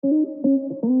This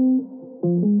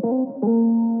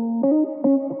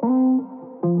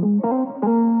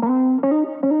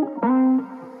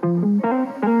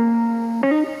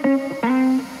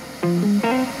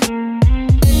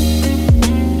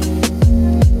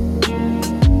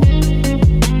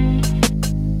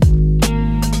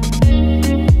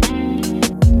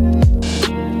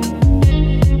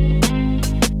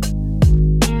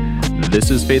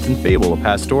is Faith and Fable, a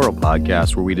pastoral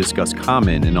podcast where we discuss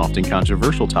common and often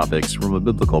controversial topics from a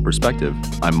biblical perspective.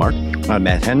 I'm Mark. I'm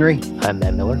Matt Henry. I'm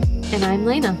Matt Miller. And I'm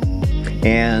Lena.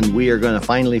 And we are going to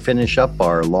finally finish up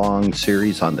our long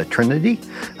series on the Trinity.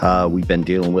 We've been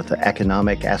dealing with the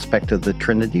economic aspect of the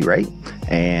Trinity, right?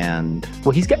 And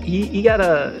well, he got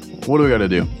a. What do we got to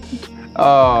do?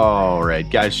 All right,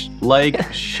 guys,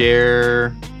 like,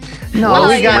 share. No.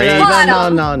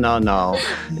 No.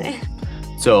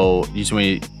 So you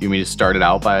want me to start it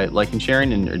out by liking and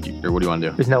sharing, or what do you want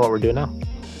to do? Isn't that what we're doing now?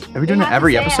 Are we doing it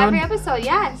every episode? Every episode,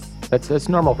 yes. That's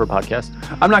normal for a podcast.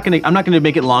 I'm not gonna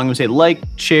make it long. I'm gonna say like,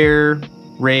 share,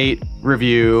 rate,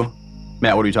 review.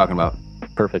 Matt, what are you talking about?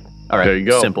 Perfect. All right, there you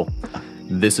go. Simple.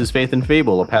 This is Faith and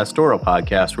Fable, a pastoral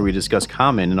podcast where we discuss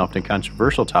common and often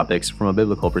controversial topics from a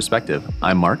biblical perspective.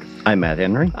 I'm Mark. I'm Matt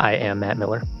Henry. I am Matt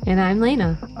Miller. And I'm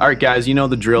Lena. All right, guys, you know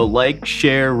the drill. Like,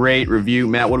 share, rate, review.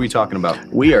 Matt, what are we talking about?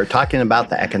 We are talking about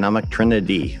the economic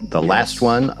Trinity, the last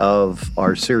one of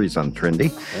our series on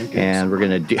Trinity. And we're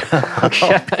going to do... Oh,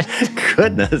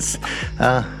 goodness.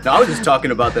 No, I was just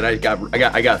talking about that. I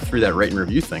got through that rate and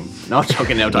review thing. No, I'm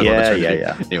joking. Now I'm talking about the Trinity.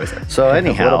 Yeah. Anyways. So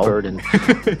anyhow... What a burden.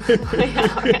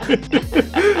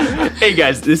 Hey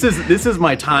guys, this is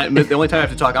my time. The only time I have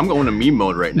to talk, I'm going to meme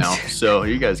mode right now. So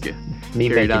you guys get Me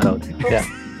carried banking on. mode. Yeah.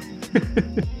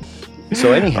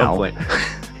 So anyhow, Hopefully.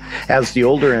 as the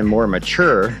older and more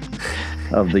mature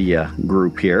of the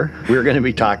group here, we're going to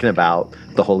be talking about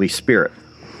the Holy Spirit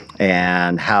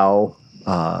and how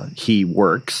he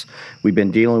works. We've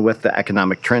been dealing with the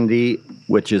economic Trinity,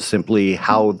 which is simply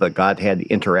how the Godhead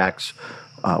interacts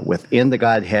within the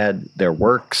Godhead, their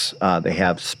works. They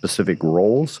have specific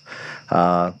roles.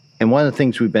 And one of the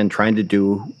things we've been trying to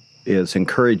do is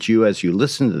encourage you as you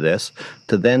listen to this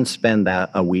to then spend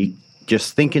that a week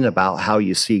just thinking about how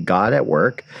you see God at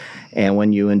work. And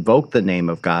when you invoke the name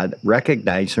of God,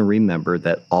 recognize and remember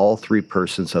that all three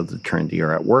persons of the Trinity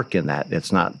are at work in that.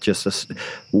 It's not just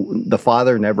the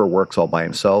Father never works all by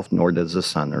himself, nor does the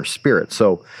Son or Spirit.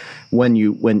 So when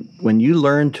you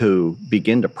learn to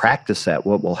begin to practice that,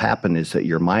 what will happen is that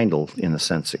your mind will, in a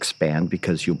sense, expand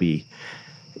because you'll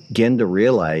begin to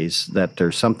realize that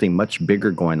there's something much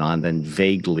bigger going on than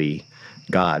vaguely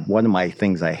God. One of my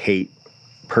things I hate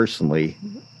personally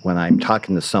when I'm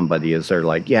talking to somebody is they're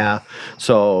like, yeah,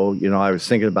 so, I was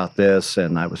thinking about this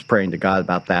and I was praying to God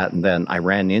about that. And then I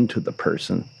ran into the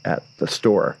person at the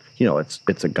store.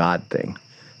 It's a God thing.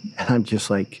 And I'm just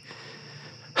like,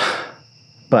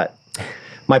 but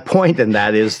my point in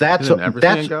that is that's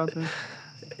God thing?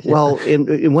 Well,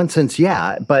 in one sense,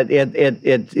 yeah, but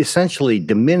it essentially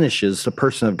diminishes the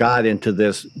person of God into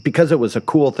this because it was a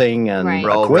cool thing and Right.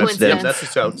 a coincidence.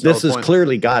 This is point.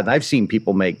 clearly God. And I've seen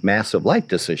people make massive life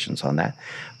decisions on that.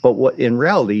 But what in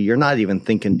reality, you're not even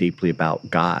thinking deeply about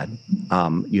God.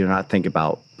 You're not thinking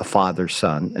about the Father,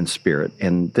 Son, and Spirit.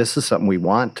 And this is something we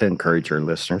want to encourage our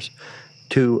listeners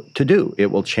to do. It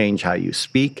will change how you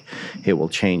speak. It will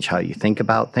change how you think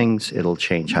about things. It'll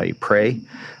change how you pray.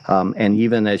 And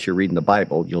even as you're reading the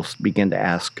Bible, you'll begin to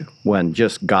ask when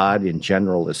just God in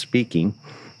general is speaking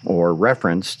or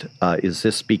referenced, is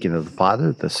this speaking of the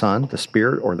Father, the Son, the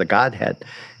Spirit, or the Godhead?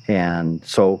 And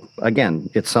so, again,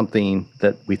 it's something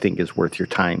that we think is worth your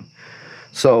time.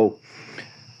 So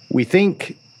we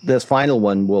think this final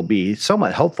one will be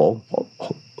somewhat helpful,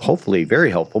 hopefully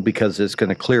very helpful, because it's going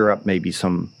to clear up maybe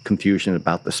some confusion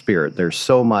about the Spirit. There's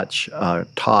so much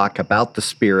talk about the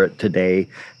Spirit today,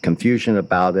 confusion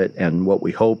about it, and what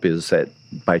we hope is that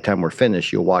by the time we're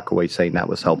finished, you'll walk away saying that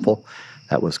was helpful,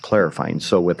 that was clarifying.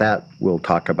 So with that, we'll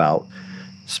talk about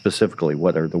specifically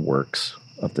what are the works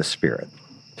of the Spirit.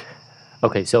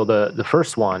 Okay, so the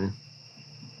first one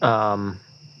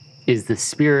is the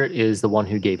Spirit is the one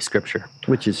who gave Scripture.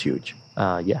 Which is huge.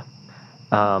 Yeah.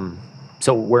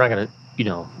 So we're not going to,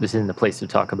 this isn't the place to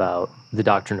talk about the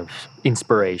doctrine of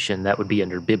inspiration. That would be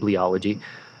under bibliology.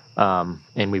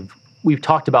 And we've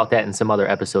talked about that in some other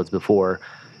episodes before.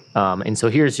 And so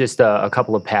here's just a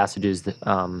couple of passages that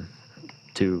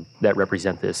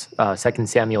represent this. 2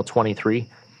 Samuel 23,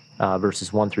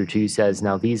 verses 1 through 2 says,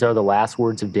 "Now these are the last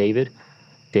words of David.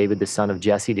 David, the son of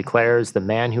Jesse, declares, the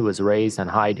man who was raised on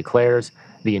high declares,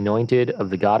 the anointed of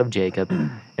the God of Jacob,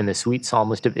 and the sweet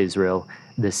psalmist of Israel,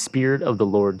 the Spirit of the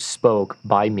Lord spoke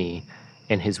by me,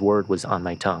 and his word was on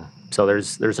my tongue. So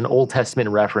there's an Old Testament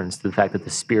reference to the fact that the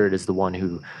Spirit is the one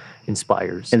who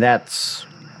inspires. And that's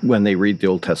when they read the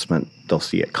Old Testament, they'll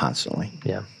see it constantly.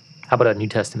 Yeah. How about a New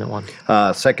Testament one?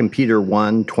 2 Peter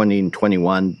 1, 20 and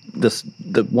 21.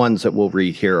 The ones that we'll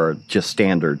read here are just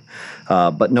standard.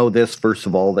 But know this, first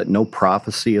of all, that no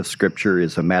prophecy of Scripture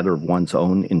is a matter of one's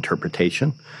own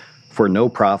interpretation. For no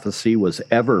prophecy was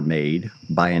ever made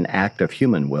by an act of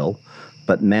human will,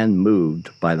 but men moved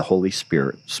by the Holy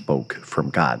Spirit spoke from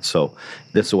God. So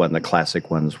this is one of the classic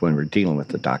ones when we're dealing with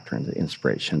the doctrine of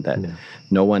inspiration, that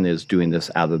no one is doing this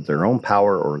out of their own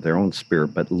power or their own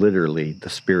spirit, but literally the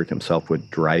Spirit himself would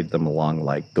drive them along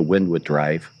like the wind would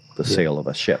drive the sail of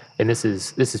a ship. And this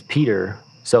is Peter,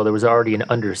 so there was already an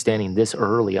understanding this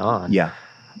early on. Yeah.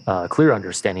 Clear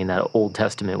understanding that Old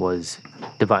Testament was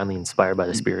divinely inspired by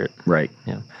the Spirit. Right.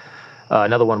 Yeah.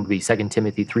 Another one would be 2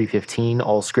 Timothy 3:15.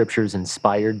 All Scripture is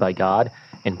inspired by God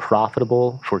and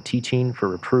profitable for teaching, for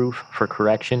reproof, for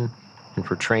correction, and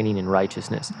for training in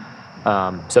righteousness.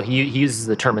 So he uses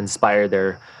the term inspired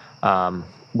there,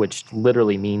 which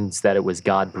literally means that it was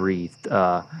God-breathed,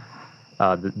 the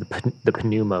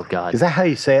pneuma of God. Is that how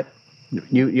you say it?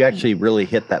 You actually really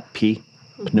hit that P,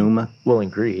 pneuma? Well, in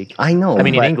Greek. I know. I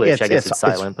mean, in but English, I guess it's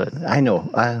silent, but... I know.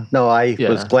 I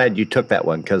was glad you took that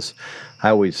one because I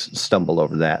always stumble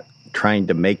over that, trying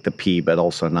to make the P, but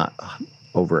also not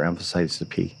overemphasize the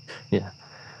P. Yeah.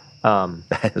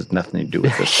 That has nothing to do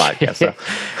with this podcast. So.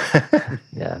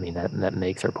 Yeah, I mean, that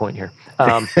makes our point here.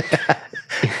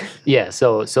 Yeah,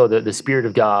 so the Spirit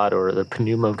of God, or the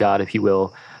pneuma of God, if you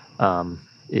will,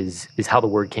 is how the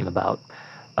word came about.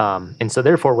 And so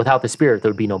therefore, without the Spirit, there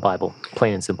would be no Bible,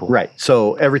 plain and simple. Right.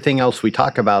 So everything else we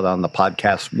talk about on the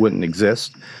podcast wouldn't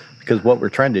exist, because what we're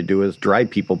trying to do is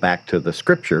drive people back to the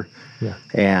Scripture. Yeah.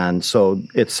 And so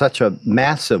it's such a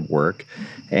massive work.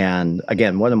 And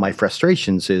again, one of my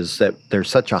frustrations is that there's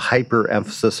such a hyper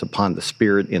emphasis upon the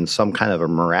Spirit in some kind of a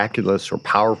miraculous or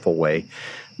powerful way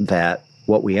that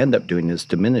what we end up doing is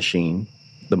diminishing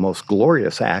the most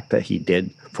glorious act that he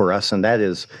did for us, and that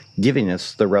is giving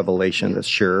us the revelation that's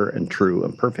sure and true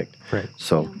and perfect. Right.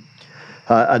 So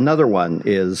another one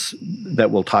is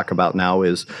that we'll talk about now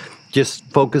is just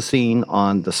focusing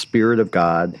on the Spirit of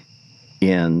God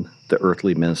in the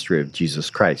earthly ministry of Jesus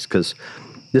Christ, because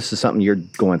this is something you're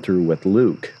going through with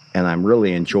Luke, and I'm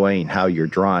really enjoying how you're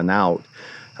drawing out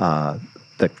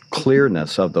the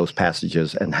clearness of those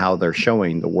passages and how they're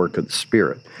showing the work of the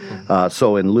Spirit. Yeah.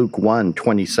 So in Luke 1,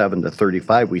 27 to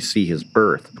 35, we see his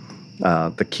birth.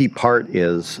 The key part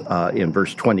is in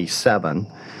verse 27,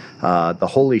 the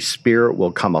Holy Spirit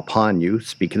will come upon you,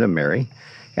 speaking of Mary,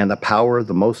 and the power of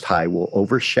the Most High will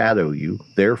overshadow you.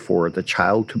 Therefore, the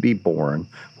child to be born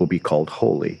will be called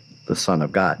Holy, the Son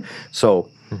of God. So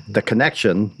the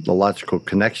connection, the logical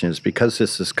connection, is because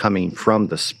this is coming from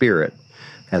the Spirit,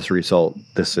 as a result,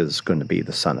 this is going to be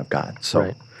the Son of God. So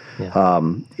right. Yeah.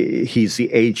 He's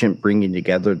the agent bringing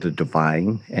together the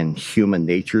divine and human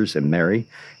natures in Mary.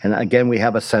 And again, we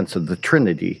have a sense of the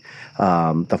Trinity.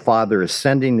 The Father is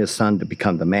sending his Son to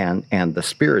become the man, and the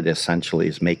Spirit essentially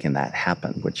is making that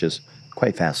happen, which is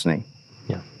quite fascinating.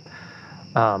 Yeah.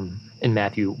 In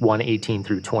Matthew 1:18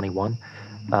 through 21,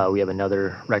 we have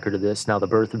another record of this. Now, the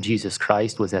birth of Jesus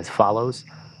Christ was as follows.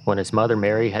 When his mother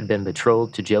Mary had been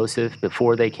betrothed to Joseph,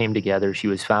 before they came together, she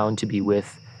was found to be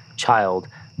with child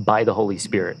by the Holy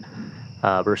Spirit.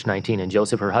 Verse 19, and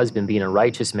Joseph, her husband, being a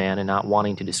righteous man and not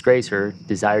wanting to disgrace her,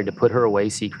 desired to put her away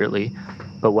secretly.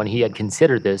 But when he had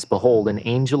considered this, behold, an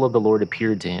angel of the Lord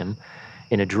appeared to him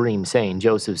in a dream, saying,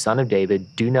 Joseph, son of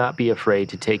David, do not be afraid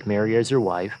to take Mary as your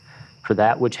wife, for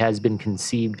that which has been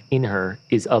conceived in her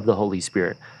is of the Holy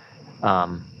Spirit.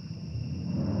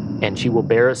 And she will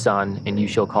bear a son, and you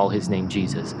shall call his name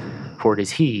Jesus, for it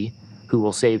is he who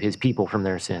will save his people from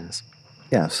their sins.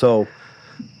 Yeah, so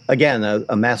again,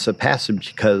 a massive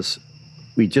passage, because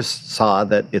we just saw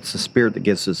that it's the Spirit that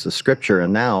gives us the Scripture,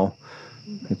 and now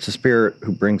it's the Spirit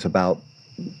who brings about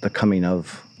the coming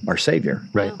of our Savior.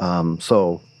 Right.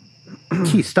 So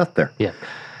key stuff there. Yeah.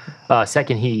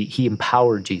 Second, he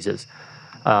empowered Jesus.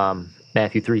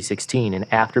 Matthew 3:16, and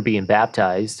after being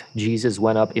baptized, Jesus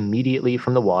went up immediately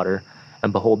from the water,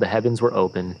 and behold, the heavens were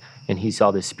open, and he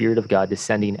saw the Spirit of God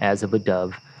descending as of a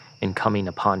dove and coming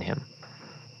upon him.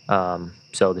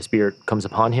 So the Spirit comes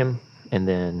upon him and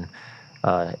then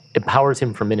empowers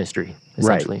him for ministry,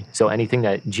 essentially. Right. So anything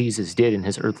that Jesus did in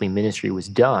his earthly ministry was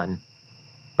done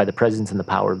by the presence and the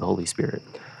power of the Holy Spirit.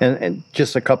 And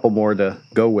just a couple more to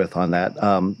go with on that.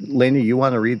 Lena, you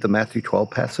want to read the Matthew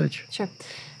 12 passage? Sure.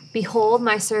 Behold,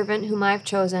 my servant whom I have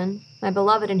chosen, my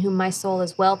beloved in whom my soul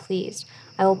is well pleased.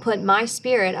 I will put my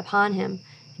spirit upon him,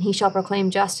 and he shall proclaim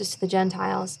justice to the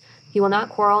Gentiles. He will not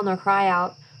quarrel nor cry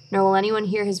out, nor will anyone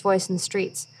hear his voice in the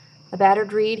streets. A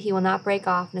battered reed he will not break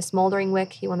off, and a smoldering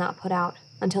wick he will not put out,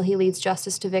 until he leads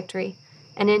justice to victory.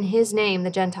 And in his name the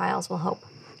Gentiles will hope.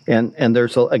 And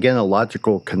there's, again, a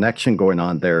logical connection going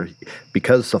on there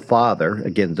because the Father,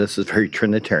 again, this is very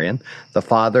Trinitarian, the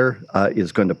Father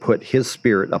is going to put his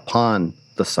Spirit upon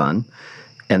the Son,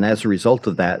 and as a result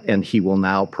of that, and he will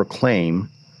now proclaim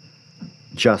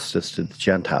justice to the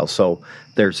Gentiles. So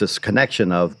there's this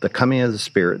connection of the coming of the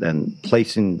Spirit and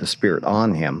placing the Spirit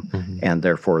on him, and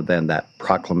therefore then that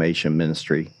proclamation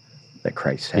ministry that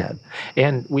Christ had. Yeah.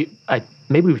 And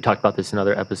maybe we've talked about this in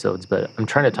other episodes, but I'm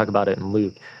trying to talk about it in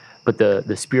Luke. But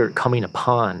the Spirit coming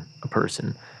upon a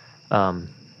person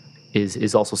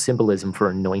is also symbolism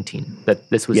for anointing, that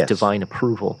this was divine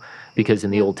approval. Because in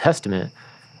the Old Testament,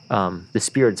 the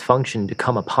Spirit's function to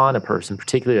come upon a person,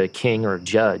 particularly a king or a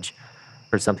judge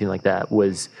or something like that,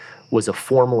 was a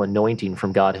formal anointing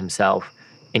from God himself,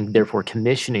 and therefore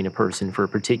commissioning a person for a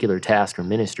particular task or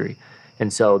ministry.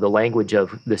 And so the language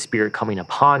of the Spirit coming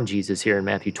upon Jesus here in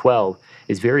Matthew 12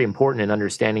 is very important in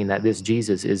understanding that this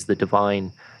Jesus is the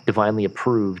divinely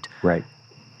approved, right,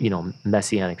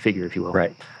 messianic figure, if you will.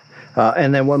 Right.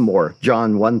 And then one more,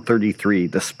 John 1:33,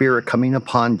 the Spirit coming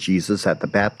upon Jesus at the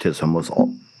baptism was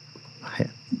all.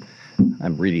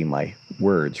 I'm reading my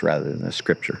words rather than the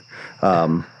scripture.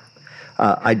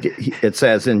 It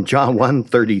says in John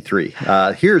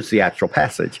 1:33, here's the actual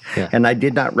passage. Yeah. And I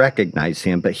did not recognize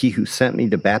him, but he who sent me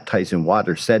to baptize in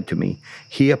water said to me,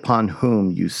 he upon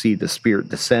whom you see the Spirit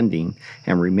descending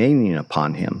and remaining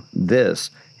upon him, this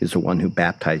is the one who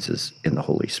baptizes in the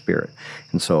Holy Spirit.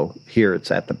 And so here it's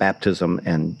at the baptism,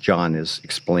 and John is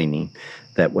explaining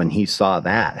that when he saw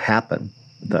that happen,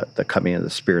 the coming of the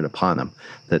Spirit upon him,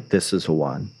 that this is the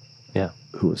one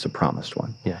who was the promised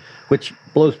one. Yeah. Which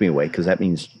blows me away, because that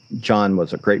means John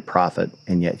was a great prophet,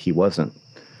 and yet he wasn't.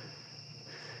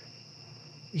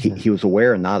 He was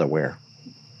aware and not aware.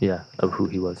 Yeah, of who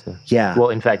he was. Yeah. Well,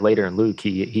 in fact, later in Luke,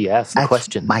 he asked the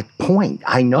question. My point.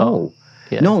 I know. Oh,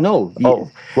 yeah. No.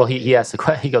 Well, he asked the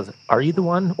question. He goes, "Are you the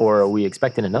one, or are we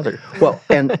expecting another?" Well,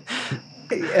 and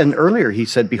earlier he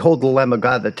said, "Behold, the Lamb of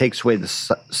God that takes away the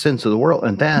sins of the world,"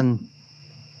 and then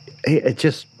it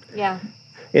just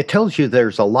it tells you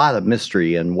there's a lot of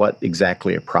mystery in what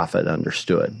exactly a prophet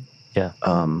understood. Yeah.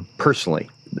 Personally,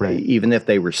 Right. Even if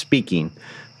they were speaking,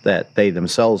 that they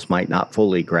themselves might not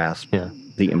fully grasp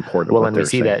the import of what and they're we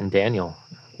see saying. that in Daniel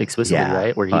explicitly,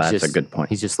 right? Where that's a good point.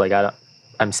 He's just like,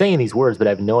 I'm saying these words, but I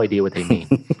have no idea what they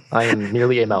mean. I am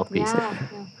merely a mouthpiece.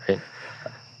 Right?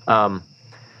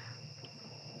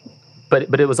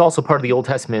 But it was also part of the Old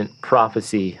Testament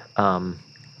prophecy,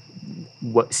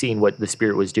 seeing what the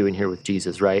Spirit was doing here with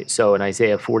Jesus, right? So in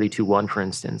Isaiah 42:1, for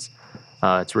instance,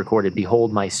 it's recorded,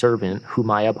 "Behold my servant,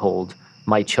 whom I uphold,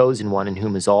 my chosen one, in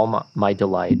whom is all my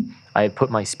delight. I have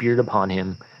put my Spirit upon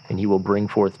him, and he will bring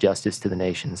forth justice to the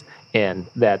nations." And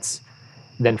that's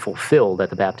then fulfilled at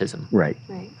the baptism. Right.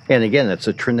 And again, it's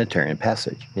a Trinitarian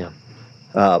passage. Yeah.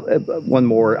 One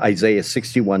more, Isaiah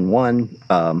 61:1.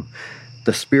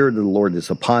 The Spirit of the Lord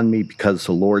is upon me, because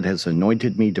the Lord has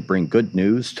anointed me to bring good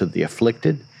news to the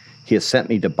afflicted. He has sent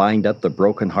me to bind up the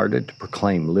brokenhearted, to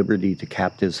proclaim liberty to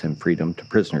captives and freedom to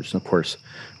prisoners. And of course,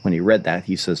 when he read that,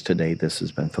 he says, today this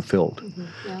has been fulfilled.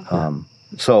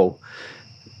 So,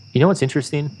 you know what's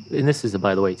interesting? And this is,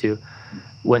 by the way, too,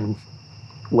 when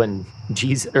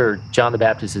Jesus or John the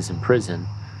Baptist is in prison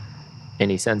and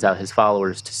he sends out his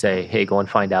followers to say, hey, go and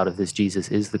find out if this Jesus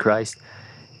is the Christ,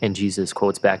 and Jesus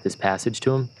quotes back this passage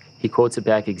to him, he quotes it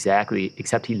back exactly,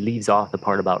 except he leaves off the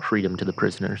part about freedom to the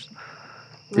prisoners.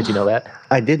 Did you know that?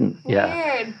 I didn't. Yeah.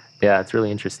 Weird. Yeah, it's really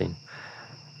interesting.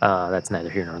 That's neither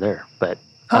here nor there, but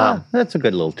That's a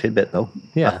good little tidbit, though.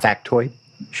 Yeah. A factoid.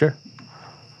 sure.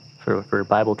 For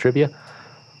Bible trivia.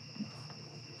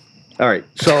 All right.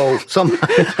 So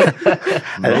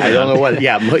I don't know what.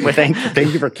 Yeah.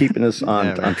 Thank you for keeping us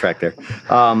on track there.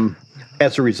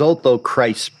 As a result, though,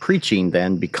 Christ's preaching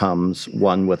then becomes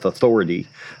one with authority.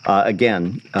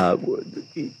 Again,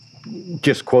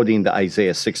 just quoting the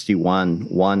Isaiah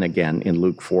 61:1 again in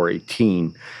Luke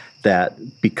 4:18, that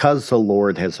because the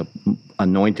Lord has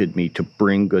anointed me to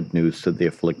bring good news to the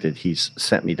afflicted, he's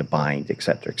sent me to bind, et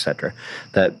cetera,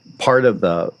 that part of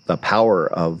the power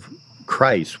of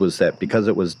Christ was that because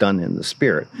it was done in the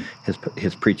Spirit,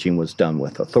 his preaching was done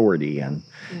with authority and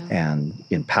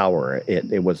in power.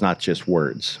 It was not just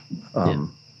words.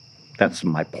 That's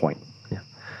my point.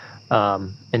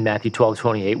 In Matthew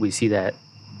 12:28, we see that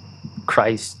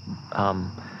Christ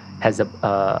has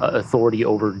authority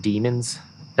over demons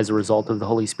as a result of the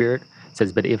Holy Spirit. It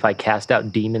says, "But if I cast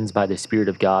out demons by the Spirit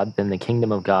of God, then the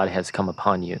kingdom of God has come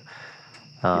upon you."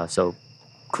 So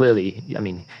clearly, I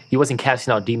mean, he wasn't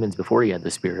casting out demons before he had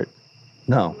the Spirit,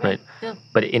 No. right? Yeah.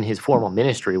 But in his formal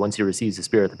ministry, once he receives the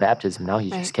Spirit of the baptism, now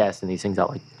he's just casting these things out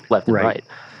like left and right.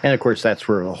 And of course, that's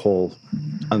where the whole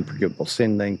unforgivable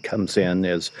sin thing comes in,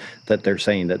 is that they're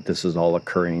saying that this is all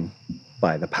occurring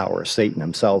by the power of Satan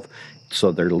himself.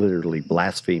 So they're literally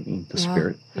blaspheming the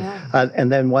Spirit. Yeah. And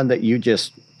then one that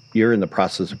you're in the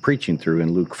process of preaching through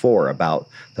in Luke 4 about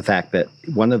the fact that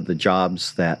one of the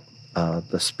jobs that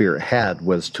the Spirit had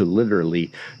was to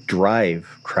literally drive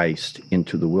Christ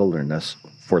into the wilderness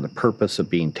for the purpose of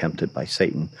being tempted by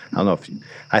Satan. I don't know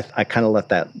if I kind of let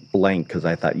that blank because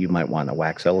I thought you might want to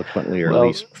wax eloquently or at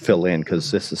least fill in,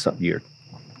 because this is something you're...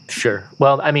 Sure.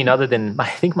 Well, I mean, I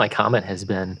think my comment has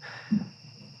been,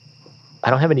 I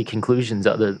don't have any conclusions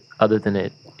other than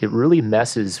it really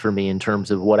messes for me in terms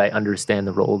of what I understand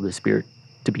the role of the Spirit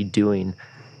to be doing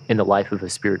in the life of a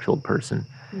Spirit-filled person.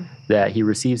 That he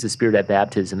receives the Spirit at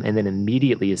baptism and then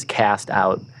immediately is cast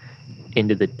out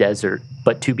into the desert,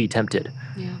 but to be tempted.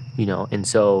 Yeah. And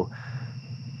so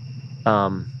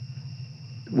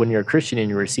when you're a Christian and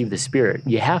you receive the Spirit,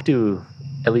 you have to,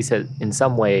 at least in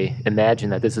some way,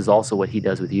 imagine that this is also what he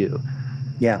does with you.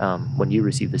 Yeah. When you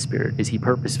receive the Spirit, is he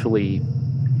purposefully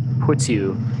puts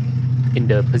you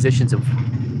into positions of,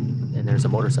 and there's a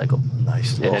motorcycle.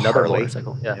 Nice And little another Harley.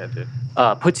 motorcycle. Yeah. dude.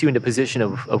 Puts you into a position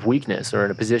of weakness or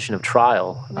in a position of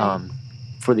trial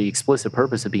for the explicit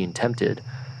purpose of being tempted.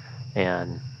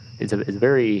 And it's a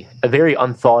very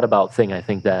unthought about thing, I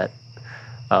think, that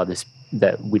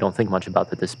that we don't think much about,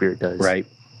 that the Spirit does. Right.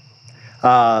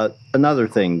 Another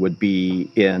thing would be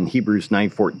in Hebrews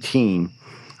 9:14,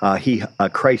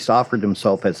 Christ offered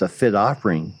himself as a fit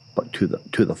offering to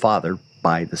the Father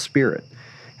by the Spirit.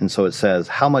 And so it says,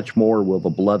 how much more will the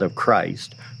blood of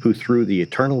Christ, who through the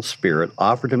eternal Spirit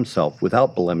offered himself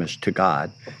without blemish to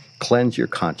God, cleanse your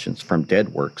conscience from dead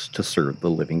works to serve the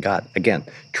living God? Again,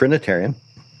 Trinitarian.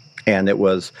 And it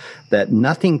was that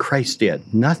nothing Christ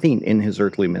did, nothing in his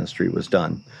earthly ministry was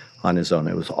done on his own.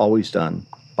 It was always done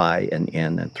by and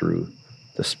in and through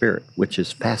the Spirit, which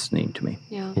is fascinating to me.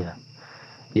 Yeah.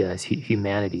 As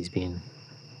humanity's being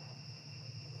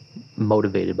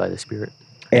motivated by the Spirit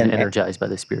and energized by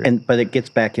the Spirit. But it gets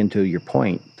back into your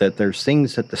point that there's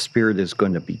things that the Spirit is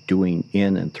going to be doing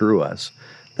in and through us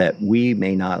that we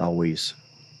may not always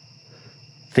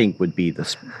think would be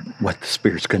what the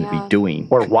Spirit's going to be doing.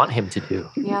 Or want him to do.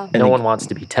 Yeah. No one wants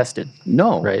to be tested.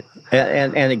 No. Right.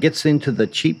 And it gets into the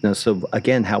cheapness of,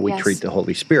 again, how we treat the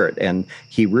Holy Spirit. And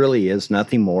he really is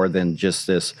nothing more than just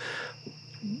this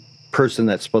person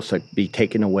that's supposed to be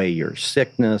taking away your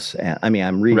sickness. And I mean,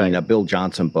 I'm reading a Bill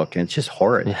Johnson book, and it's just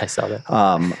horrid. Yeah, I saw that.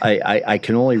 I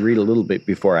can only read a little bit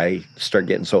before I start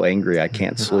getting so angry I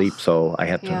can't sleep, so I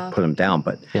have to put him down.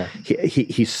 But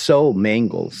he so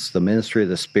mangles the ministry of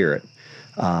the Spirit,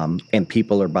 and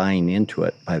people are buying into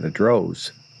it by the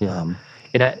droves. Yeah.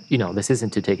 And this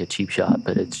isn't to take a cheap shot,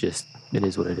 but it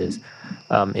is what it is.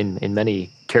 In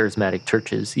many charismatic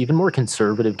churches, even more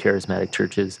conservative charismatic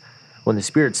churches, when the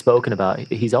Spirit's spoken about,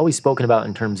 he's always spoken about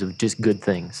in terms of just good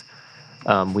things.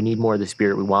 We need more of the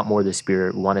Spirit. We want more of the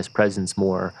Spirit. We want his presence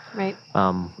more. Right.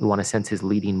 We want to sense his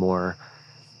leading more.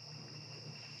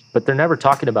 But they're never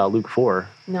talking about Luke 4.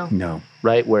 No.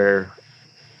 Right? Where,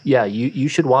 you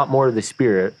should want more of the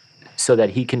Spirit so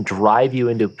that he can drive you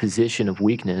into a position of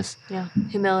weakness. Yeah.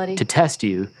 Humility. To test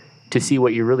you, to see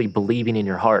what you're really believing in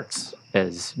your hearts,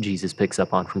 as Jesus picks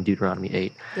up on from Deuteronomy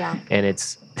 8. Yeah. And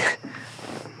it's...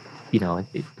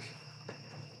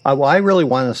 Well, I really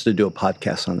want us to do a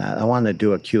podcast on that. I want to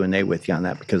do a Q&A with you on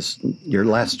that, because your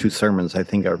last two sermons, I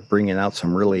think, are bringing out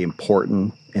some really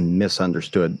important and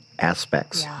misunderstood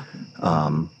aspects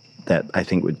that I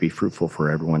think would be fruitful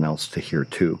for everyone else to hear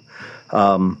too.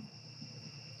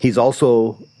 He's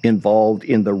also involved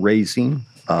in the raising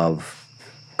of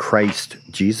Christ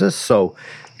Jesus. So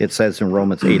it says in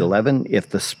Romans 8:11, if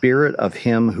the Spirit of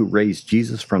him who raised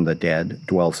Jesus from the dead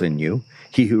dwells in you,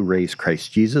 he who raised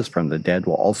Christ Jesus from the dead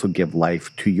will also give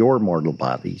life to your mortal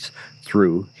bodies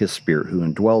through his Spirit who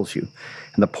indwells you.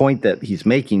 And the point that he's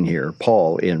making here,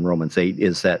 Paul, in Romans 8,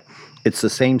 is that it's the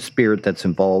same Spirit that's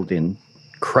involved in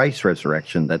Christ's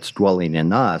resurrection that's dwelling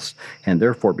in us. And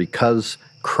therefore, because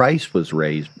Christ was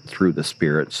raised through the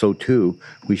Spirit, so too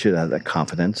we should have that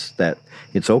confidence that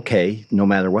it's okay, no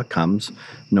matter what comes,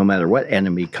 no matter what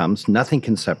enemy comes, nothing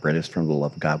can separate us from the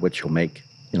love of God, which you'll make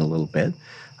in a little bit,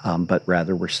 but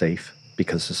rather we're safe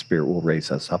because the Spirit will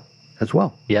raise us up as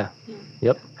well. Yeah.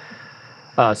 Yep.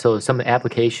 So some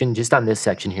application just on this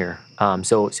section here.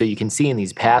 So you can see in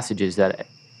these passages that,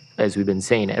 as we've been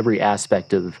saying, every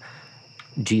aspect of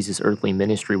Jesus' earthly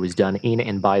ministry was done in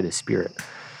and by the Spirit.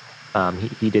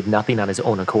 He did nothing on his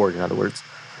own accord, in other words.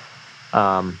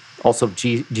 Also,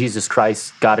 Jesus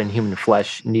Christ, God in human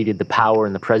flesh, needed the power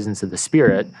and the presence of the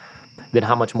Spirit. Then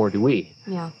how much more do we,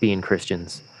 being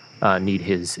Christians, need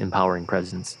his empowering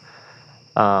presence?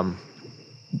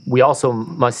 We also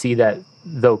must see that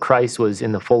though Christ was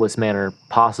in the fullest manner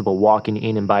possible, walking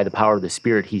in and by the power of the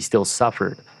Spirit, he still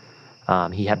suffered.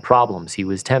 He had problems. He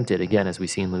was tempted, again, as we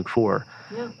see in Luke 4.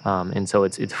 And so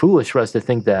it's foolish for us to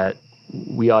think that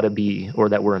we ought to be, or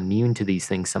that we're immune to these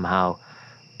things somehow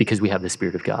because we have the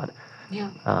Spirit of God.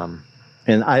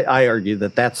 And I argue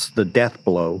that that's the death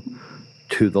blow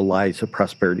to the lies of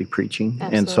prosperity preaching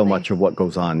and so much of what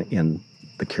goes on in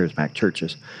the charismatic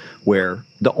churches, where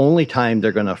the only time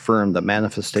they're going to affirm the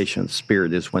manifestation of the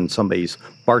Spirit is when somebody's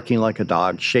barking like a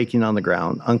dog, shaking on the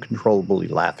ground, uncontrollably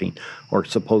laughing, or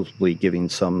supposedly giving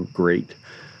some great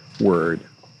word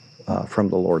from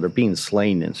the Lord, or being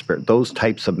slain in spirit. Those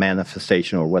types of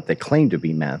manifestation, or what they claim to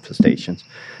be manifestations,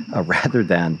 rather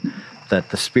than that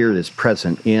the Spirit is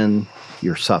present in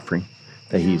your suffering,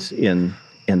 that he's in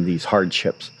these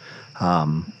hardships.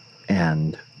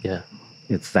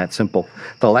 It's that simple.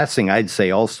 The last thing I'd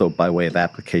say also by way of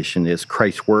application is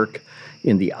Christ's work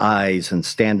in the eyes and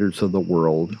standards of the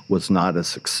world was not a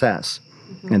success.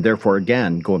 And therefore,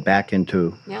 again, going back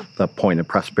into the point of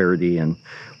prosperity and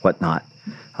whatnot,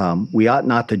 we ought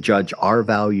not to judge our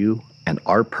value and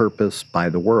our purpose by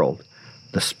the world.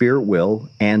 The Spirit will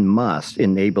and must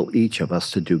enable each of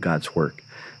us to do God's work.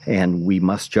 And we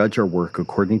must judge our work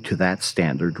according to that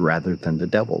standard rather than the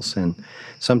devil's. And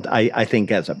I think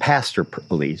as a pastor,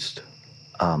 at least,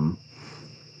 the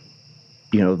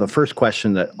first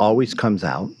question that always comes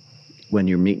out when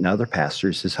you're meeting other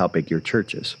pastors is how big your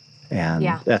church is. And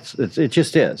it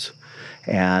just is.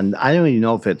 And I don't even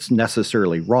know if it's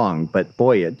necessarily wrong, but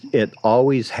boy, it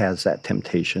always has that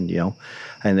temptation,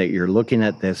 and that you're looking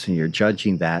at this and you're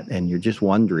judging that and you're just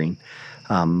wondering,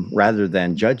 rather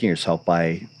than judging yourself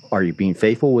by, are you being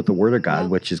faithful with the Word of God,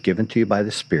 which is given to you by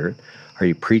the Spirit? Are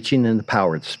you preaching in the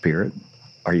power of the Spirit?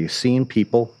 Are you seeing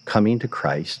people coming to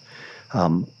Christ?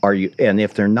 And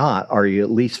if they're not, are you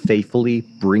at least faithfully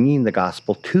bringing the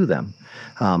gospel to them?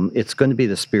 It's going to be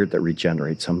the Spirit that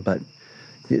regenerates them, but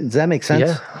does that make sense?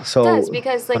 Yeah. So, it does,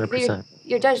 because like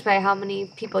you're judged by how many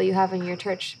people you have in your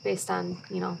church based on,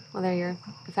 whether you're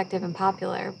effective and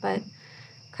popular. But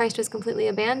Christ was completely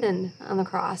abandoned on the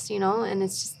cross, and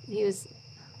it's just, he was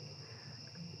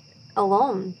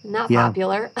alone, not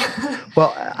popular.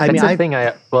 Well, that's the thing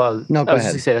I was go just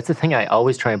ahead. to say, that's the thing I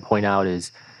always try and point out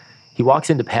is he walks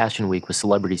into Passion Week with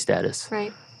celebrity status.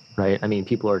 Right. I mean,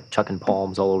 people are chucking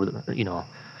palms all over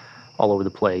the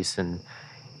place, and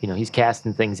he's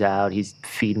casting things out. He's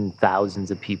feeding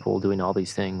thousands of people, doing all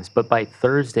these things. But by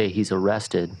Thursday, he's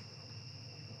arrested,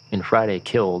 and Friday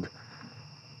killed,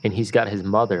 and he's got his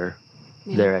mother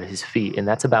there at his feet, and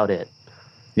that's about it.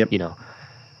 Yep.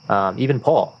 Even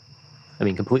Paul,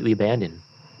 completely abandoned,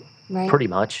 pretty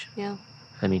much. Yeah.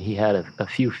 He had a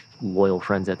few loyal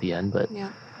friends at the end, but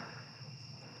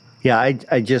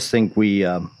I just think we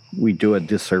do a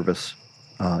disservice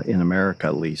in America,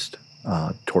 at least,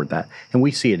 toward that, and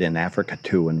we see it in Africa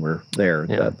too when we're there.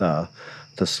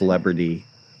 The celebrity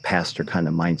pastor kind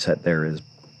of mindset there is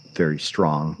very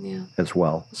strong as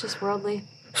well. It's just worldly.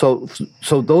 So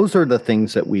those are the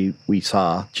things that we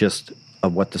saw just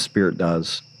of what the Spirit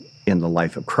does in the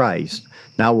life of Christ.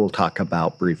 Now we'll talk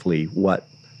about briefly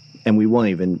and we won't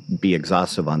even be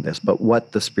exhaustive on this, but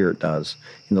what the Spirit does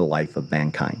in the life of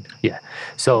mankind. Yeah.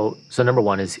 So number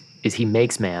one is he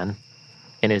makes man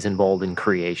and is involved in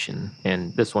creation.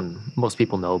 And this one most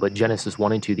people know, but Genesis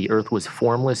 1 and 2, the earth was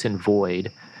formless and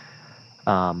void,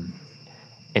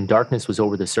 and darkness was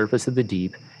over the surface of the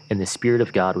deep, and the Spirit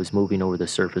of God was moving over the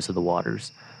surface of the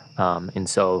waters. And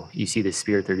so you see the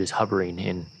Spirit there just hovering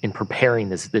and preparing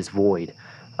this void,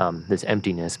 this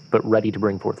emptiness, but ready to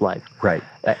bring forth life. Right.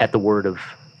 At the word of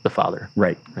the Father.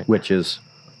 Right. Which is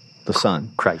the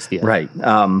Son. Christ, yeah. Right.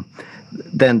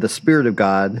 Then the Spirit of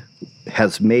God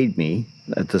has made me,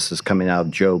 this is coming out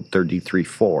of Job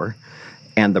 33:4,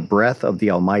 and the breath of the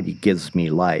Almighty gives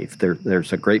me life.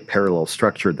 There's a great parallel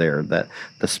structure there, that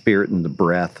the Spirit and the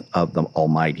breath of the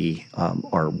Almighty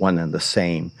are one and the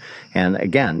same. And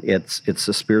again, it's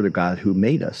the Spirit of God who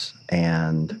made us,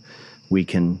 and we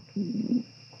can,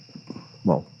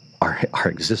 well, our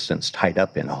existence tied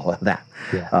up in all of that.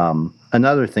 Yeah.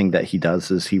 Another thing that he does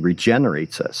is he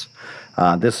regenerates us.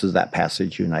 This is that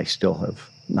passage you and I still have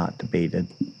not debated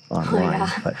online.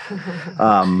 But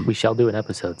We shall do an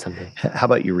episode someday. how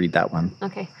about you read that one?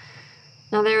 Okay.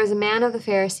 Now there was a man of the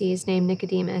Pharisees named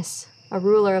Nicodemus, a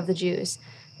ruler of the Jews.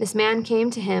 This man came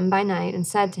to him by night and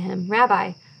said to him,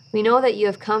 Rabbi, we know that you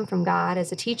have come from God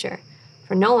as a teacher,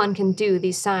 for no one can do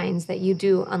these signs that you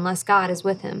do unless God is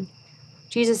with him.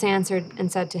 Jesus answered and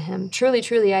said to him, Truly,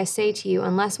 truly, I say to you,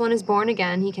 unless one is born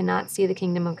again, he cannot see the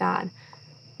kingdom of God.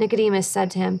 Nicodemus said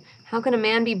to him, How can a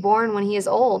man be born when he is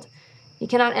old? He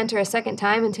cannot enter a second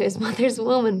time into his mother's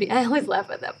womb and be... I always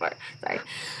laugh at that part. Sorry.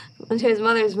 Into his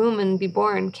mother's womb and be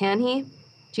born, can he?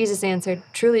 Jesus answered,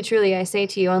 Truly, truly, I say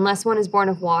to you, unless one is born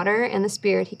of water and the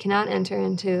Spirit, he cannot enter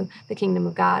into the kingdom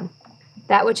of God.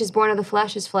 That which is born of the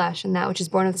flesh is flesh, and that which is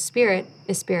born of the Spirit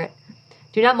is spirit.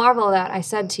 Do not marvel that I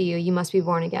said to you, you must be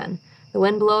born again. The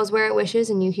wind blows where it wishes,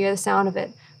 and you hear the sound of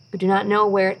it, but do not know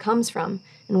where it comes from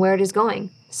and where it is going.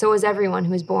 So is everyone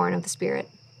who is born of the Spirit.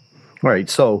 All right,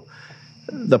 so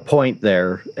the point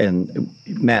there, and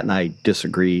Matt and I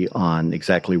disagree on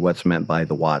exactly what's meant by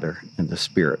the water and the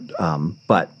Spirit,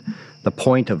 but the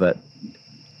point of it,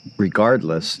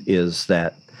 regardless, is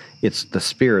that it's the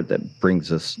Spirit that brings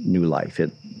us new life.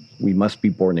 We must be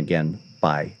born again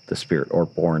by the Spirit, or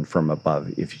born from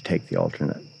above, if you take the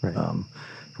alternate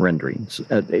renderings.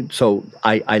 So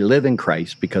I live in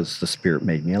Christ because the Spirit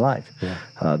made me alive.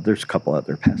 Yeah. There's a couple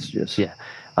other passages. Yeah.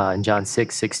 In John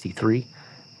 6:63,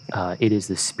 it is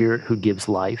the Spirit who gives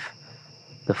life.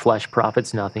 The flesh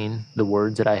profits nothing. The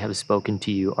words that I have spoken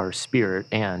to you are spirit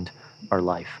and are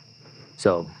life.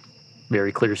 So,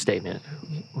 very clear statement.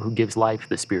 Who gives life?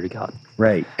 The Spirit of God.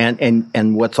 Right.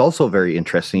 And what's also very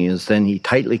interesting is then he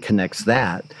tightly connects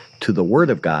that to the Word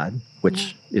of God,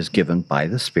 which is given by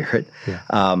the Spirit. Yeah.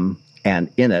 And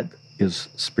in it is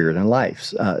spirit and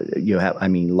life.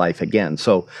 Life again.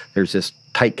 So there's this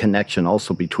tight connection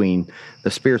also between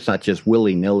the Spirit's not just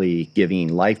willy-nilly giving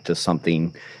life to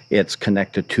something, it's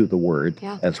connected to the Word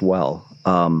as well.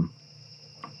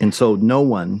 And so no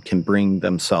one can bring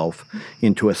themselves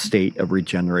into a state of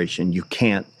regeneration. You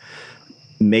can't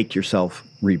make yourself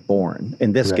reborn.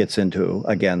 And this gets into,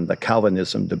 again, the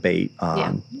Calvinism debate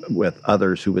with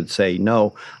others who would say,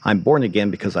 no, I'm born again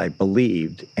because I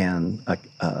believed. And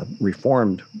a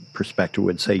Reformed perspective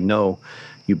would say, no,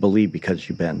 you believe because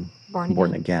you've been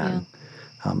born again.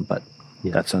 Yeah. But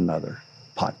that's another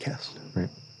podcast.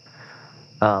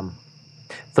 Right.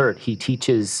 Third, he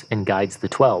teaches and guides the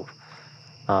 12.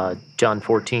 John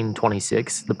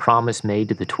 14:26, the promise made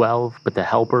to the 12, but the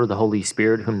Helper, the Holy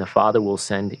Spirit, whom the Father will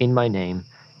send in my name,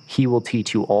 he will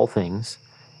teach you all things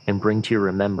and bring to your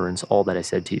remembrance all that I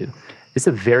said to you. This is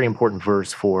a very important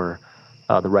verse for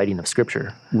the writing of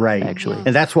Scripture. Right. Actually.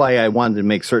 And that's why I wanted to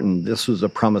make certain this was a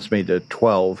promise made to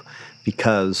 12,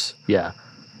 because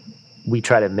we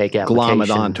try to make application. glom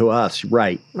it onto us.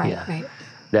 Right. Right.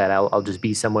 That I'll just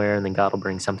be somewhere and then God will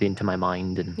bring something to my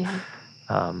mind.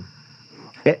 And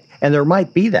And there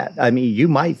might be that. I mean, you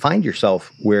might find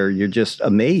yourself where you're just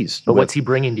amazed. But what's he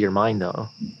bringing to your mind, though?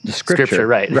 The Scripture,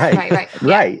 right? Right.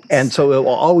 Yeah. And so it will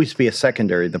always be a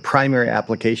secondary. The primary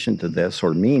application to this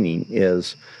or meaning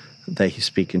is that he's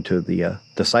speaking to the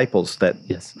disciples.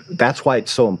 That's why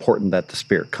it's so important that the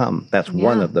Spirit come. That's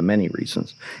one of the many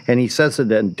reasons. And he says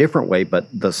it in a different way, but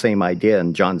the same idea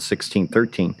in John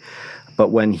 16:13. But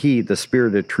when he, the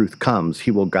Spirit of truth, comes,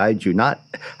 he will guide you. I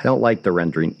don't like the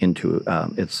rendering into,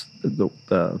 it's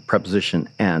the preposition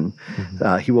 "and."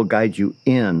 He will guide you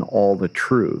in all the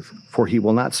truth, for he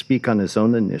will not speak on his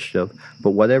own initiative,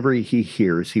 but whatever he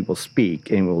hears, he will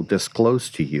speak and will disclose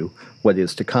to you what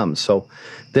is to come. So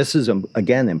this is,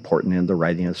 again, important in the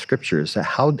writing of Scriptures.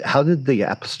 How did the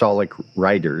apostolic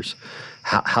writers,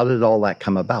 how did all that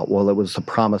come about? Well, it was the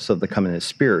promise of the coming of the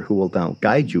Spirit who will now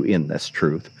guide you in this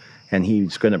truth. And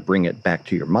he's going to bring it back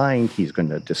to your mind. He's going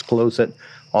to disclose it.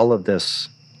 All of this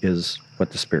is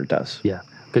what the Spirit does. Yeah,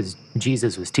 because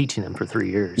Jesus was teaching them for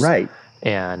 3 years. Right.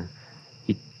 And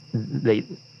they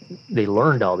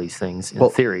learned all these things in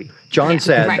theory. John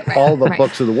said all the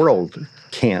books of the world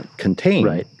can't contain.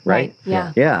 Right.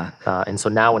 Yeah. And so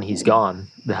now when he's gone,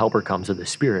 the Helper comes with the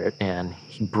Spirit, and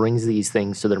he brings these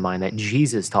things to their mind that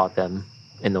Jesus taught them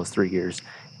in those 3 years.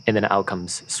 and then out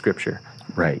comes Scripture.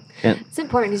 Right. And It's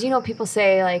important because, people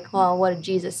say, like, well, what did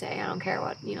Jesus say? I don't care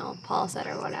what, Paul said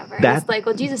or whatever. And That- it's like,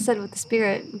 well, Jesus said what the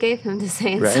Spirit gave him to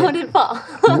say, and Right. so did Paul.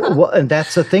 well, and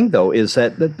that's the thing, though, is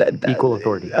that Equal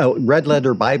authority. Red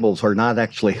letter Bibles are not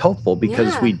actually helpful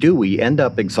because Yeah. we end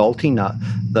up exalting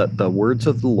the words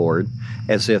of the Lord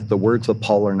as if the words of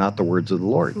Paul are not the words of the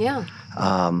Lord. Yeah.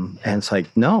 And it's like,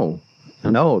 no,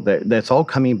 that's all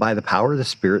coming by the power of the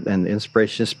Spirit and the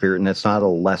inspiration of the Spirit, and it's not a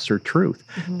lesser truth.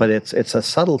 But it's a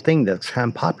subtle thing that's kind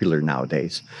of popular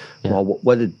nowadays. Yeah. Well,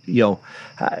 what did,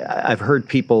 I've heard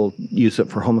people use it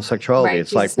for homosexuality. Right,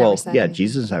 It's Jesus like, never well, said yeah, anything.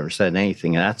 Jesus never said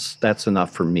anything, and that's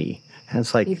enough for me. And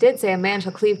it's like, He did say a man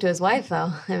shall cleave to his wife,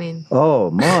 though. I mean, oh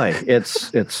my,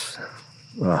 it's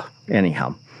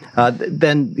anyhow.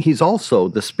 Then he's also,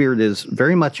 the Spirit is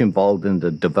very much involved in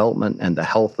the development and the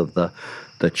health of the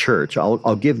church.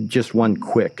 I'll give just one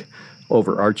quick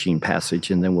overarching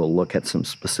passage, and then we'll look at some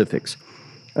specifics.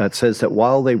 It says that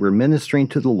while they were ministering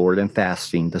to the Lord and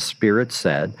fasting, the Spirit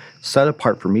said, "Set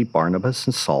apart for me Barnabas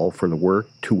and Saul for the work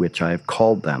to which I have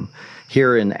called them."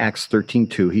 Here in Acts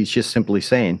 13:2, he's just simply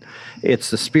saying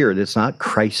it's the Spirit. It's not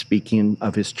Christ speaking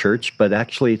of his church, but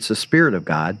actually it's the Spirit of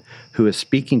God who is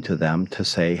speaking to them to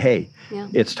say, hey, Yeah.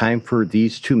 it's time for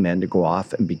these two men to go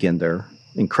off and begin their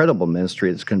incredible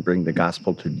ministry that's going to bring the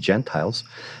gospel to the Gentiles.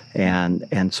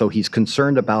 And so he's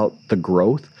concerned about the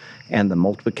growth and the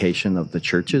multiplication of the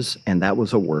churches, and that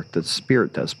was a work that the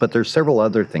Spirit does. But there's several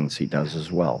other things he does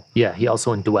as well. Yeah, he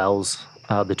also indwells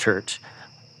the church.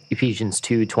 Ephesians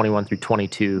 2:21 through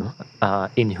 22,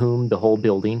 in whom the whole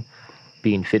building,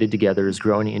 being fitted together, is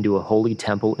growing into a holy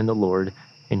temple in the Lord,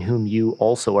 in whom you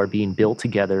also are being built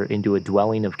together into a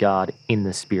dwelling of God in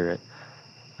the Spirit.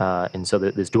 And so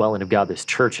this dwelling of God, this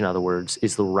church, in other words,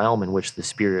 is the realm in which the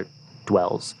Spirit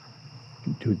dwells.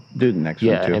 Do the next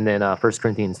Yeah, one too. and then 1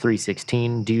 Corinthians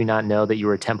 3:16, do you not know that you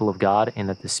are a temple of God and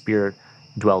that the Spirit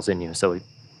dwells in you? So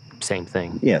same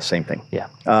thing. Yeah, same thing. Yeah.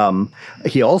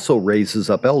 He also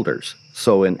raises up elders.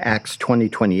 So in Acts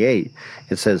 20:28,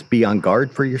 it says, "Be on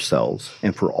guard for yourselves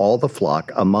and for all the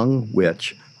flock among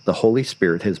which the Holy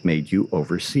Spirit has made you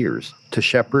overseers, to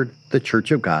shepherd the church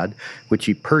of God, which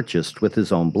he purchased with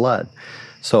his own blood."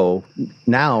 So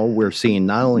now we're seeing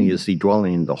not only is he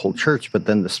dwelling in the whole church, but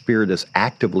then the Spirit is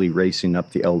actively raising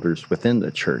up the elders within the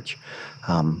church.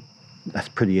 That's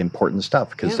pretty important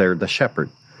stuff because Yeah. they're the shepherd.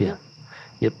 Yeah.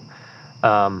 Yep.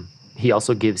 He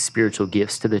also gives spiritual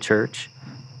gifts to the church.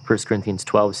 1 Corinthians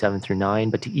 12:7 through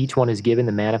 9. But to each one is given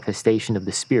the manifestation of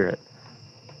the Spirit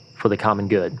for the common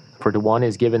good. For to one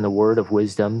is given the word of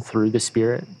wisdom through the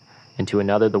Spirit, and to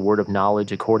another the word of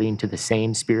knowledge according to the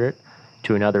same Spirit,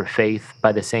 to another faith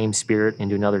by the same Spirit, and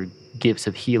to another gifts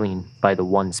of healing by the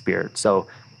one Spirit. So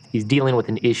he's dealing with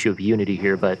an issue of unity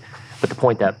here, but the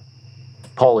point that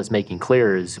Paul is making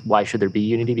clear is why should there be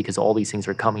unity? Because all these things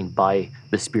are coming by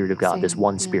the Spirit of God, this Same,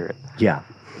 one yeah. Spirit. Yeah.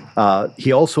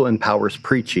 He also empowers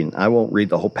preaching. I won't read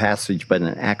the whole passage, but in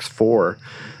Acts 4,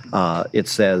 it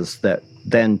says that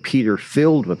then Peter,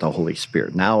 filled with the Holy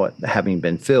Spirit, now having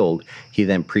been filled, he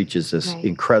then preaches this Right.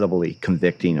 incredibly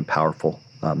convicting and powerful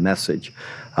message.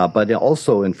 But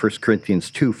also in 1 Corinthians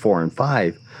 2:4 and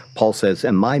 5, Paul says,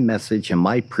 "And my message and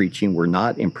my preaching were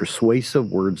not in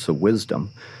persuasive words of wisdom,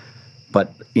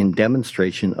 but in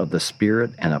demonstration of the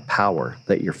Spirit and of power,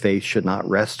 that your faith should not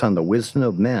rest on the wisdom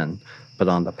of men, but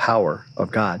on the power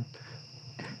of God."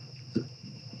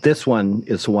 This one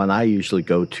is the one I usually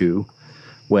go to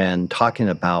when talking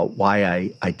about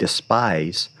why I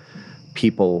despise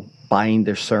people buying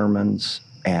their sermons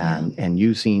and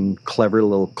using clever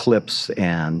little clips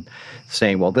and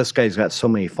saying, well, this guy's got so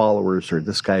many followers or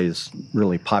this guy is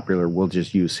really popular, we'll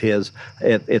just use his.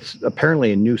 It's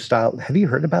apparently a new style. Have you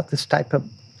heard about this type of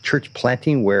church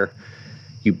planting where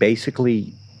you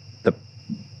basically,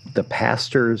 the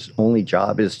pastor's only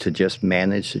job is to just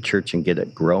manage the church and get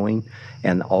it growing,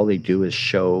 and all they do is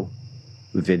show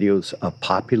videos of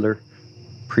popular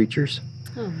preachers?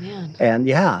 Oh, man. And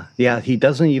yeah, he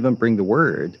doesn't even bring the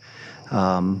word.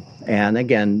 And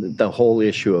again, the whole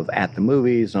issue of at the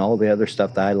movies and all the other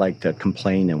stuff that I like to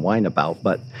complain and whine about,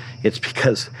 but it's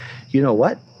because, you know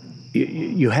what?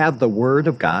 You have the word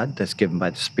of God that's given by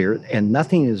the Spirit, and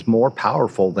nothing is more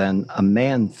powerful than a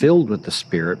man filled with the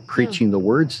Spirit preaching the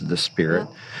words of the Spirit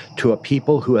to a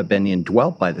people who have been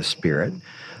indwelt by the Spirit,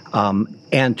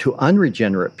 and to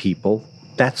unregenerate people.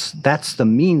 That's the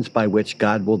means by which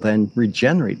God will then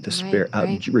regenerate the Spirit,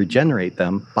 right. regenerate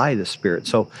them by the Spirit.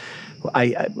 So,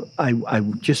 I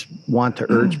just want to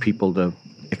urge people to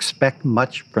expect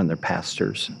much from their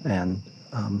pastors and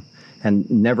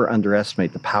never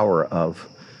underestimate the power of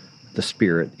the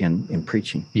Spirit in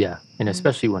preaching. Yeah, and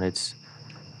especially when it's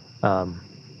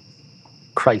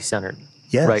Christ-centered,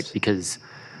 Yes. right? Because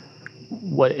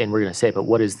and we're going to say, but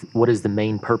what is the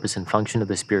main purpose and function of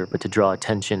the Spirit but to draw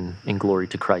attention and glory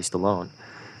to Christ alone?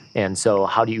 And so,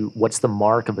 what's the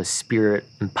mark of a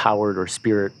Spirit-empowered or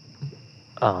Spirit,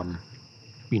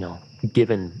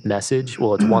 given message?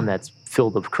 Well, it's one that's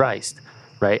filled of Christ,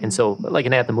 right? And so, like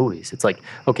at the movies, it's like,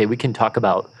 okay, we can talk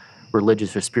about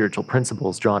religious or spiritual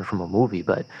principles drawn from a movie,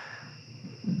 but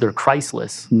they're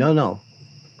Christless. No.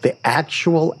 The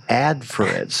actual ad for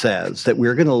it says that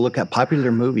we're going to look at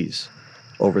popular movies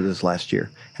over this last year,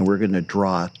 and we're going to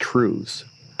draw truths,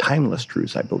 timeless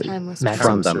truths, I believe, Timeless from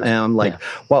truths. them. And I'm like,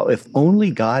 well, if only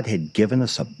God had given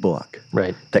us a book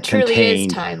Right. that Truly is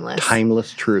contained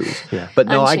timeless. truths. Yeah. But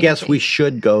no, I guess Unchanging. we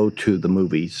should go to the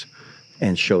movies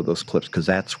and show those clips because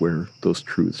that's where those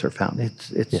truths are found. It's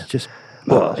just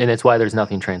And it's why there's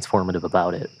nothing transformative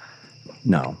about it,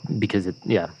 no. because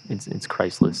it's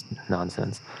Christless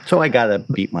nonsense. So I got to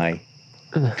beat my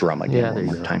drum again Yeah, one there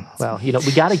you more go. time. Well,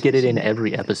 we got to get it in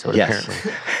every episode. Yes.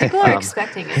 Apparently, People are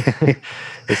expecting it.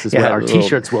 this is Yeah, what our a little-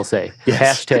 T-shirts will say.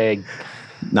 Yes. Hashtag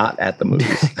Not at the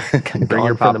movies. Bring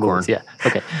your popcorn. Yeah.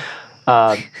 Okay.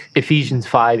 Ephesians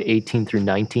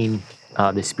 5:18-19.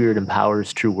 The Spirit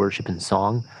empowers true worship and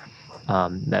song.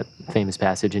 That famous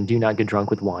passage. And do not get drunk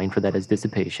with wine, for that is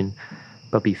dissipation,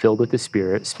 but be filled with the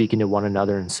Spirit, speaking to one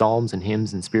another in psalms and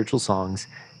hymns and spiritual songs,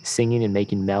 singing and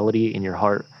making melody in your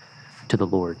heart to the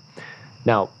Lord.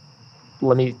 Now,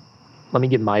 let me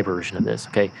give my version of this.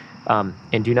 Okay.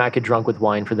 And do not get drunk with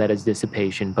wine, for that is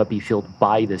dissipation, but be filled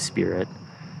by the Spirit,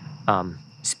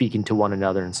 speaking to one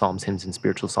another in psalms, hymns, and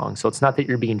spiritual songs. So it's not that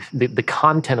the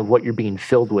content of what you're being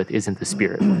filled with isn't the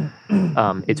Spirit.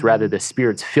 It's rather the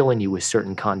Spirit's filling you with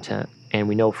certain content. And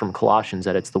we know from Colossians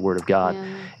that it's the Word of God. Yeah.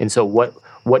 And so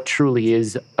what truly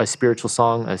is a spiritual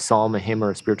song, a psalm, a hymn,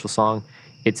 or a spiritual song?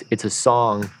 It's a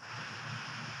song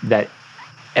that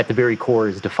at the very core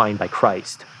is defined by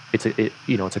Christ. It's a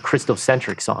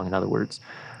Christocentric song, in other words,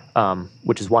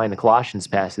 which is why in the Colossians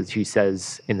passage he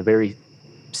says in the very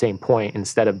same point,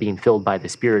 instead of being filled by the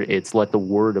Spirit, it's let the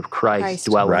word of Christ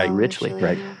dwell in Right. you richly.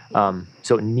 Right.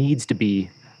 So it needs to be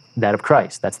that of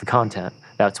Christ. That's the content.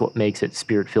 That's what makes it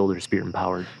Spirit-filled or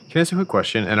Spirit-empowered. Can I ask a quick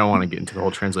question? I don't want to get into the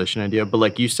whole translation idea, but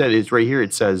like you said, it's right here.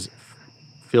 It says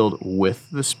filled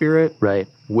with the Spirit. Right.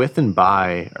 With and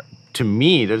by, to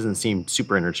me, doesn't seem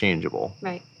super interchangeable.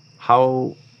 Right.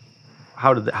 How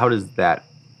does that?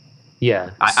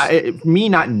 Yeah. Me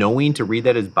not knowing to read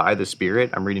that as by the Spirit,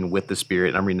 I'm reading with the Spirit,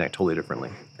 and I'm reading that totally differently.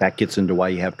 That gets into why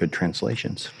you have good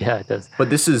translations. Yeah, it does.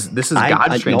 But this is God's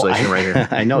I- translation no, right here.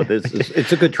 I know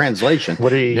it's a good translation.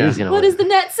 What are you Yeah. using? What does the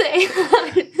net say?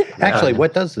 Actually,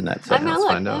 what does the net say? I'm gonna let's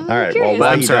look. find out. I'm All right, curious. well,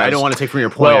 I'm he sorry, I does. don't want to take from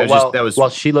your point. While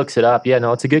she looks it up,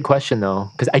 it's a good question though,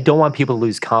 because I don't want people to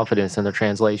lose confidence in their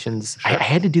translations. I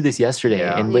had to do this yesterday,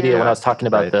 Yeah. and Lydia, Yeah. when I was talking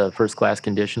about Right. the first class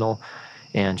conditional,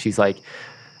 and she's like,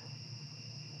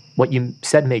 "What you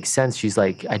said makes sense." She's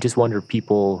like, "I just wonder if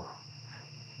people,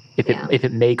 if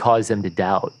it may cause them to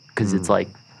doubt, because it's like,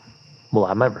 well,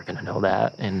 I'm never going to know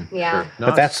that." And Yeah.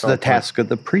 But that's the task of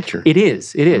the preacher. it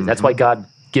is. That's why God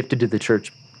gifted to the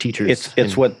church teachers.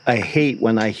 It's what I hate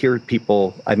when I hear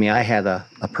people. I mean, I had a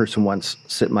person once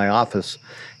sit in my office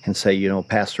and say,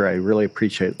 Pastor, I really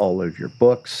appreciate all of your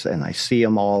books, and I see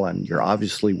them all, and you're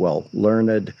obviously well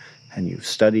learned, and you've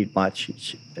studied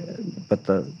much. But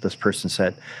this person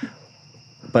said,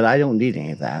 but I don't need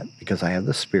any of that because I have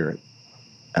the Spirit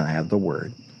and I have the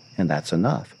Word, and that's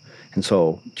enough. And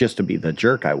so just to be the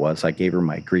jerk I was, I gave her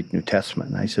my Greek New Testament.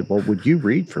 And I said, well, would you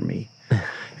read for me?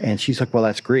 And she's like, well,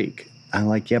 that's Greek. I'm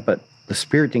like, yeah, but the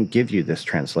Spirit didn't give you this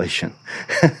translation.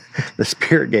 The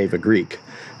Spirit gave a Greek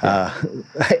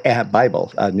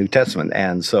Bible, New Testament.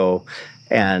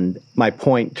 And my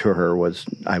point to her was,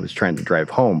 I was trying to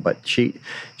drive home, but she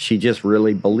just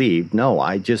really believed, no,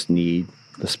 I just need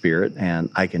the Spirit and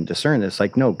I can discern this.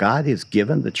 Like, no, God has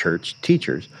given the church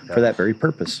teachers for that very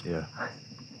purpose. Yeah.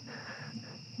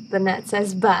 The net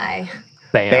says bye.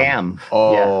 Bam.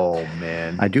 Oh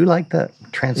man, I do like that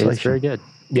translation. it's very good.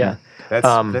 Yeah.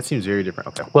 that seems very different.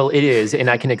 Okay. Well, it is, and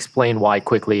I can explain why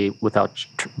quickly without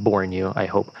boring you, I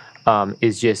hope.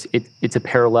 It's a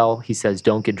parallel. He says,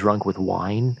 don't get drunk with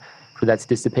wine, for that's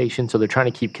dissipation. So they're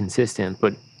trying to keep consistent,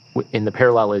 but in the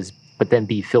parallel is, but then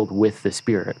be filled with the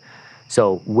Spirit.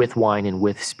 So with wine and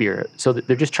with Spirit. So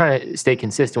they're just trying to stay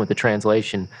consistent with the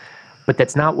translation, but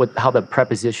that's not how the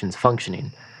preposition's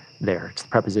functioning there. It's the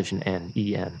preposition en.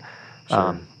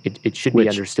 It should be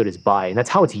understood as by, and that's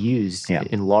how it's used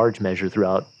in large measure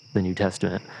throughout the New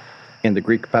Testament. And the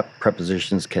Greek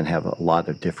prepositions can have a lot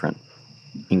of different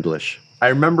English. I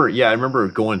remember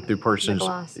going through portions.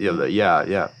 Nicholas. Yeah,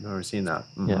 I remember seeing that.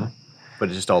 Mhm. Yeah. But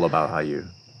it's just all about how you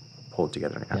pull it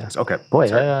together in context. Okay. Boy,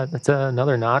 sorry. that's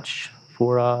another notch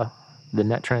for the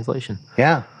net translation.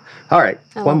 Yeah. All right.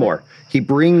 I One love more. He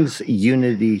brings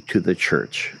unity to the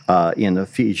church. In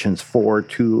Ephesians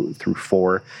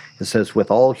 4:2-4, it says, with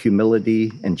all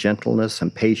humility and gentleness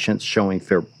and patience, showing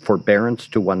forbearance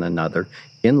to one another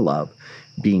in love,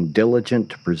 being diligent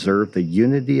to preserve the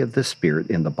unity of the Spirit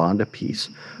in the bond of peace.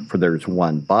 For there is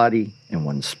one body and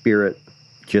one Spirit,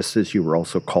 just as you were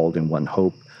also called in one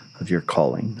hope of your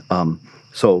calling.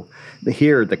 So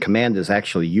here the command is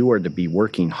actually you are to be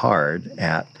working hard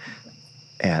at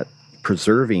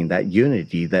preserving that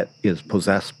unity that is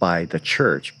possessed by the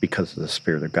church because of the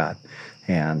Spirit of God.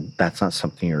 And that's not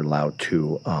something you're allowed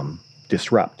to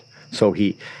disrupt. So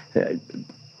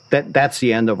that's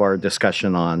the end of our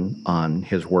discussion on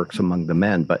his works among the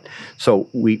men. But so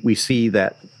we see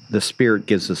that the Spirit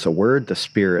gives us a word. The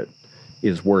Spirit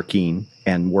is working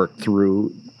and worked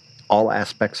through all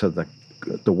aspects of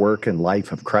the work and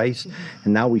life of Christ. Mm-hmm.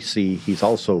 And now we see he's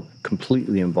also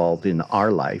completely involved in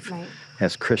our life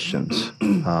as Christians.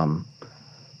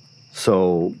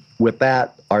 So with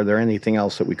that, are there anything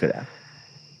else that we could add?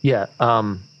 Yeah,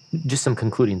 just some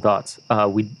concluding thoughts.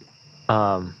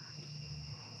 The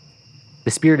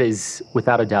Spirit is,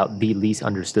 without a doubt, the least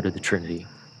understood of the Trinity,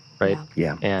 right?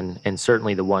 Yeah. And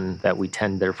certainly the one that we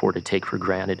tend, therefore, to take for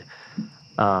granted.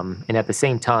 And at the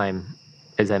same time,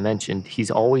 as I mentioned, he's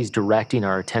always directing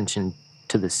our attention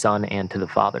to the Son and to the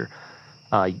Father.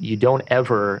 You don't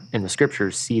ever, in the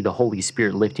Scriptures, see the Holy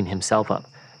Spirit lifting himself up.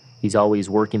 He's always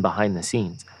working behind the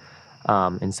scenes.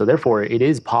 And so therefore, it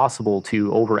is possible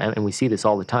to and we see this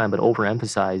all the time, but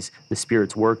overemphasize the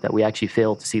Spirit's work that we actually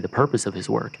fail to see the purpose of his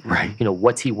work. Right.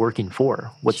 What's he working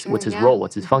for? What's his role?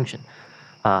 What's his function?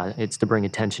 It's to bring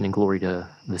attention and glory to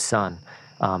the Son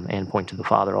and point to the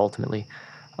Father ultimately.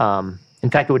 In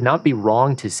fact, it would not be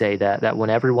wrong to say that when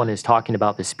everyone is talking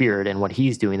about the Spirit and what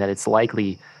he's doing, that it's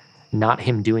likely not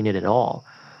him doing it at all,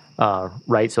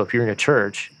 right? So if you're in a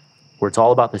church where it's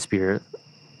all about the Spirit,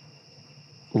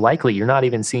 likely you're not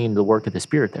even seeing the work of the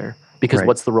Spirit there. Because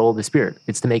what's the role of the Spirit?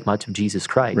 It's to make much of Jesus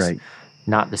Christ,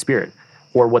 not the Spirit,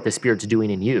 or what the Spirit's doing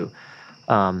in you.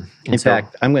 In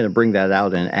fact, I'm going to bring that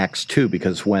out in Acts 2,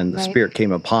 because when the Spirit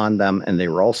came upon them and they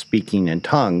were all speaking in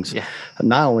tongues,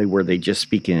 not only were they just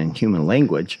speaking in human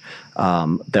language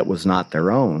that was not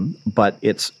their own, but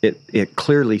it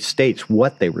clearly states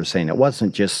what they were saying. It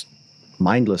wasn't just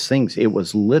mindless things. It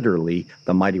was literally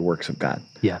the mighty works of God.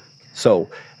 Yeah. So,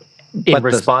 in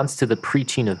response to the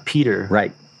preaching of Peter,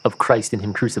 of Christ and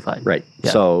him crucified. Right.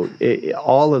 Yeah. So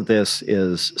all of this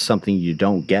is something you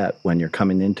don't get when you're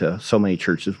coming into so many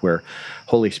churches where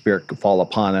Holy Spirit could fall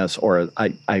upon us. Or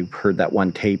I heard that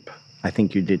one tape, I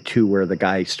think you did too, where the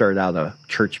guy started out a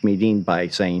church meeting by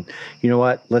saying, you know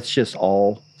what, let's just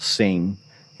all sing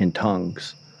in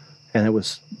tongues. And it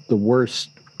was the worst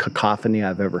cacophony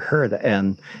I've ever heard.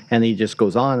 And he just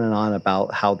goes on and on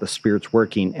about how the Spirit's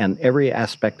working, and every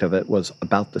aspect of it was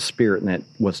about the Spirit, and it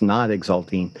was not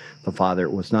exalting the Father,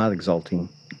 it was not exalting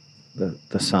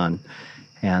the Son.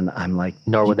 And I'm like,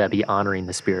 nor would that be honoring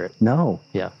the Spirit. No.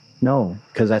 Yeah. No,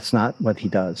 because that's not what he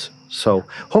does. So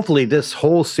hopefully this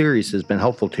whole series has been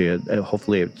helpful to you.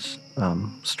 Hopefully it's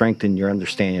strengthened your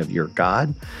understanding of your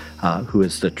God, who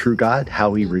is the true God,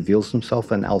 how he reveals himself,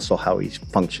 and also how he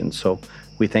functions. So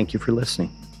we thank you for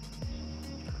listening.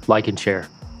 Like and share.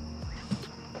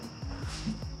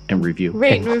 And review.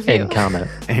 Rate and review. And comment.